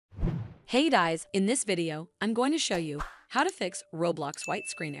Hey guys, in this video, I'm going to show you how to fix Roblox white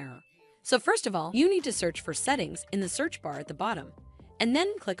screen error. So first of all, you need to search for settings in the search bar at the bottom, and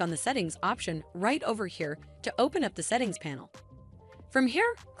then click on the settings option right over here to open up the settings panel. From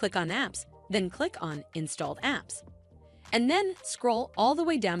here, click on apps, then click on installed apps. And then scroll all the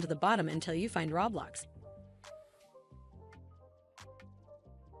way down to the bottom until you find Roblox.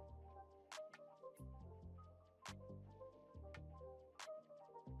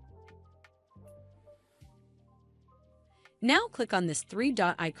 Now click on this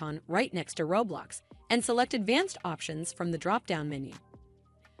three-dot icon right next to Roblox and select Advanced Options from the drop-down menu.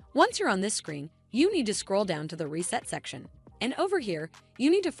 Once you're on this screen, you need to scroll down to the Reset section, and over here, you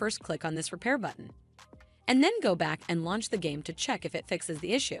need to first click on this Repair button, and then go back and launch the game to check if it fixes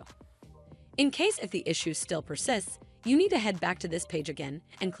the issue. In case if the issue still persists, you need to head back to this page again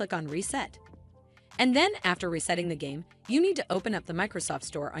and click on Reset. And then after resetting the game, you need to open up the Microsoft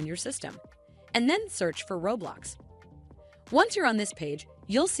Store on your system, and then search for Roblox. Once you're on this page,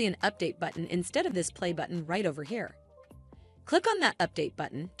 you'll see an Update button instead of this Play button right over here. Click on that Update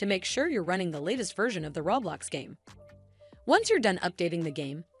button to make sure you're running the latest version of the Roblox game. Once you're done updating the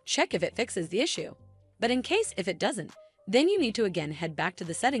game, check if it fixes the issue. But in case if it doesn't, then you need to again head back to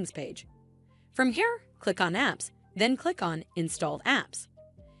the Settings page. From here, click on Apps, then click on Installed Apps.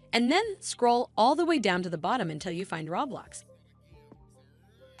 And then scroll all the way down to the bottom until you find Roblox.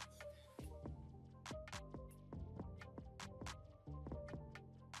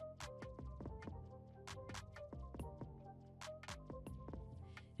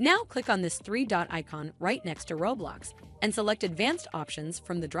 Now click on this three-dot icon right next to Roblox and select Advanced Options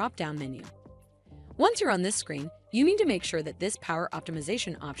from the drop-down menu. Once you're on this screen, you need to make sure that this Power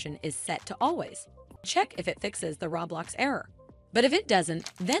Optimization option is set to Always. Check if it fixes the Roblox error. But if it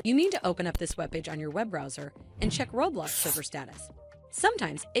doesn't, then you need to open up this webpage on your web browser and check Roblox server status.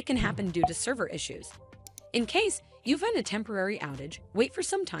 Sometimes it can happen due to server issues. In case you find a temporary outage, wait for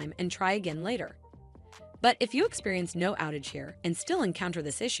some time and try again later. But if you experience no outage here and still encounter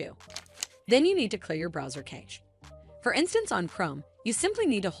this issue, then you need to clear your browser cache. For instance, on Chrome, you simply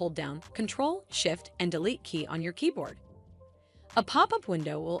need to hold down Ctrl, Shift, and Delete key on your keyboard. A pop-up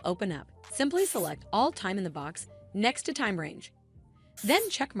window will open up. Simply select all time in the box next to time range. Then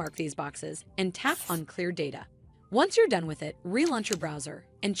checkmark these boxes and tap on Clear Data. Once you're done with it, relaunch your browser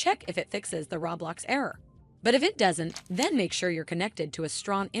and check if it fixes the Roblox error. But if it doesn't, then make sure you're connected to a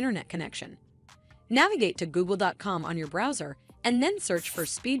strong internet connection. Navigate to google.com on your browser and then search for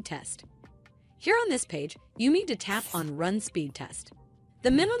Speed Test. Here on this page, you need to tap on Run Speed Test. The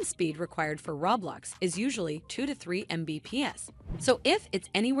minimum speed required for Roblox is usually 2 to 3 Mbps, so if it's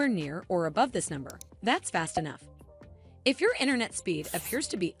anywhere near or above this number, that's fast enough. If your internet speed appears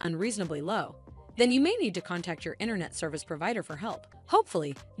to be unreasonably low, then you may need to contact your internet service provider for help.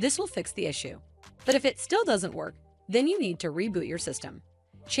 Hopefully, this will fix the issue. But if it still doesn't work, then you need to reboot your system.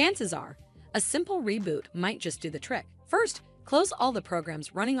 Chances are, a simple reboot might just do the trick. First, close all the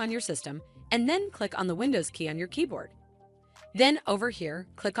programs running on your system and then click on the Windows key on your keyboard. Then over here,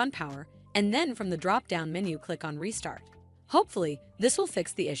 click on Power, and then from the drop-down menu, click on Restart. Hopefully, this will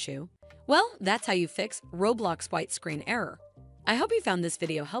fix the issue. Well, that's how you fix Roblox white screen error. I hope you found this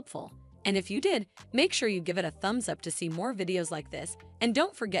video helpful, and if you did, make sure you give it a thumbs up to see more videos like this, and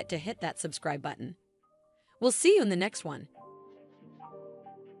don't forget to hit that subscribe button. We'll see you in the next one.